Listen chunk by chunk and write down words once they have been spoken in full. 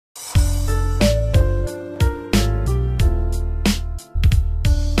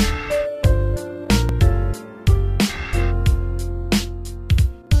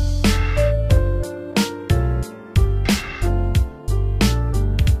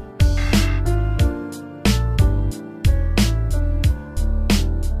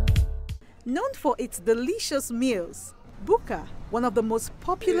for its delicious meals. BUKA, one of the most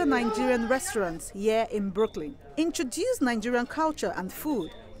popular Nigerian restaurants here in Brooklyn, introduced Nigerian culture and food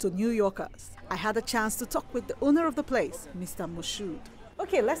to New Yorkers. I had a chance to talk with the owner of the place, Mr. Moshood.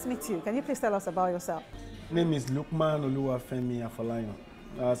 Okay, let's meet you. Can you please tell us about yourself? My name is Lukman Oluwafemi Afolayan.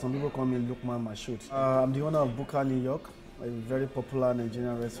 Some people call me Lukman Moshood. I'm the owner of BUKA, New York, a very popular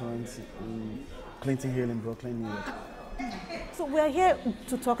Nigerian restaurant in Clinton Hill in Brooklyn, New York. So we're here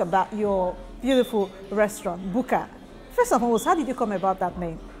to talk about your beautiful restaurant, BUKA. First of all, how did you come about that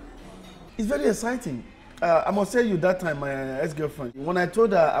name? It's very exciting. I must tell you, that time, my ex-girlfriend, when I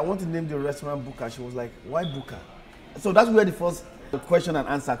told her I want to name the restaurant BUKA, she was like, why BUKA? So that's where the first question and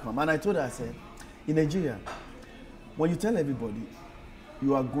answer come. And I told her, I said, in Nigeria, when you tell everybody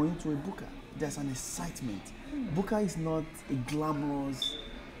you are going to a BUKA, there's an excitement. BUKA is not a glamorous,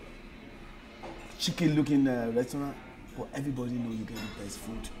 cheeky-looking restaurant, but everybody knows you get the best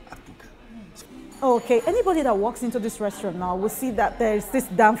food at BUKA. Okay, anybody that walks into this restaurant now will see that there's this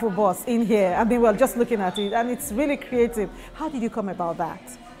danfo boss in here. I mean, we're just looking at it, and it's really creative. How did you come about that?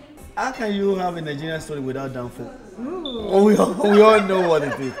 How can you have a Nigerian story without danfo? We all know what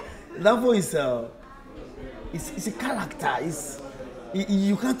it is. Danfo is it's a character.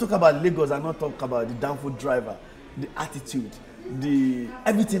 You can't talk about Lagos and not talk about the danfo driver, the attitude,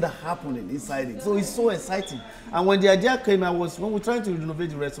 everything that happened inside it. So it's so exciting. And when the idea came, when we were trying to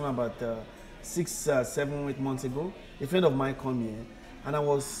renovate the restaurant about 6, 7, 8 months ago, a friend of mine called me in, and I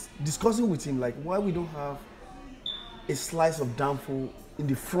was discussing with him like why we don't have a slice of danfo in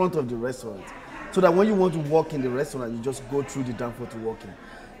the front of the restaurant, so that when you want to walk in the restaurant, you just go through the danfo to walk in.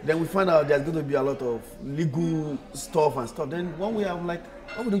 Then we find out there's going to be a lot of legal stuff and stuff. Then one way I'm like,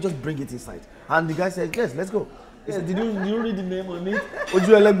 why would you just bring it inside? And the guy said, yes, let's go. He said, did you read the name on it? Would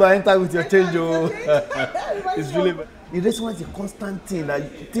you like to enter with your change? It's really bad. The restaurant is a constant thing.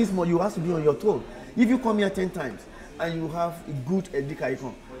 Like, you have to be on your toes. If you come here 10 times and you have a good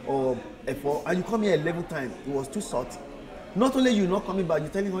edikaikon or F4, and you come here 11 times, it was too salty. Not only you not coming back, you're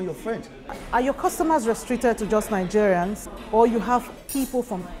telling all your friends. Are your customers restricted to just Nigerians, or you have people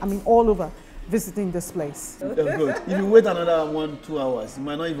from, all over visiting this place? Good. If you wait another 1-2 hours, you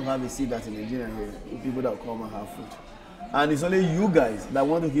might not even have a seat that's in Nigeria here. People that come and have food. And it's only you guys that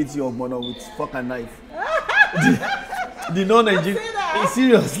want to hit your mother with fork and knife. The non-Nigerian,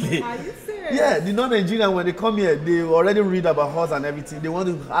 seriously. Are you serious? Yeah, the non-Nigerian, when they come here, they already read about us and everything. They want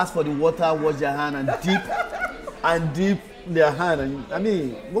to ask for the water, wash their hand, and dip their hand.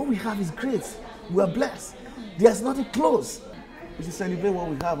 And what we have is great. We are blessed. There's nothing close. We should celebrate what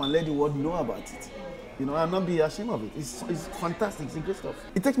we have and let the world know about it. And not be ashamed of it. It's fantastic. It's great stuff.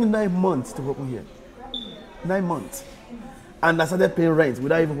 It takes me 9 months to open here. 9 months. And I started paying rent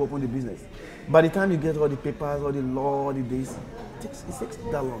without even opening the business. By the time you get all the papers, all the law, all the days, it takes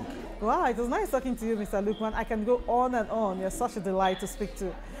that long. Wow, it was nice talking to you, Mr. Lukman. I can go on and on. You're such a delight to speak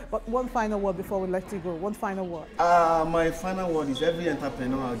to. But one final word before we let you go. One final word. My final word is every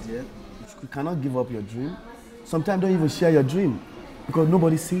entrepreneur out there, you cannot give up your dream. Sometimes don't even share your dream because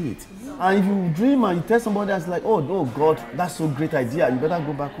nobody sees it. And if you dream and you tell somebody else like, oh God, that's so great idea, you better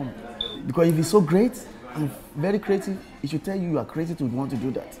go back home. Because if it's so great and very creative, it should tell you are crazy to want to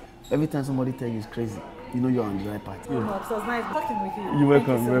do that. Every time somebody tells you it's crazy, you know you're on the right path. So it was nice talking with you. You're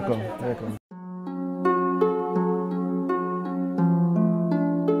welcome.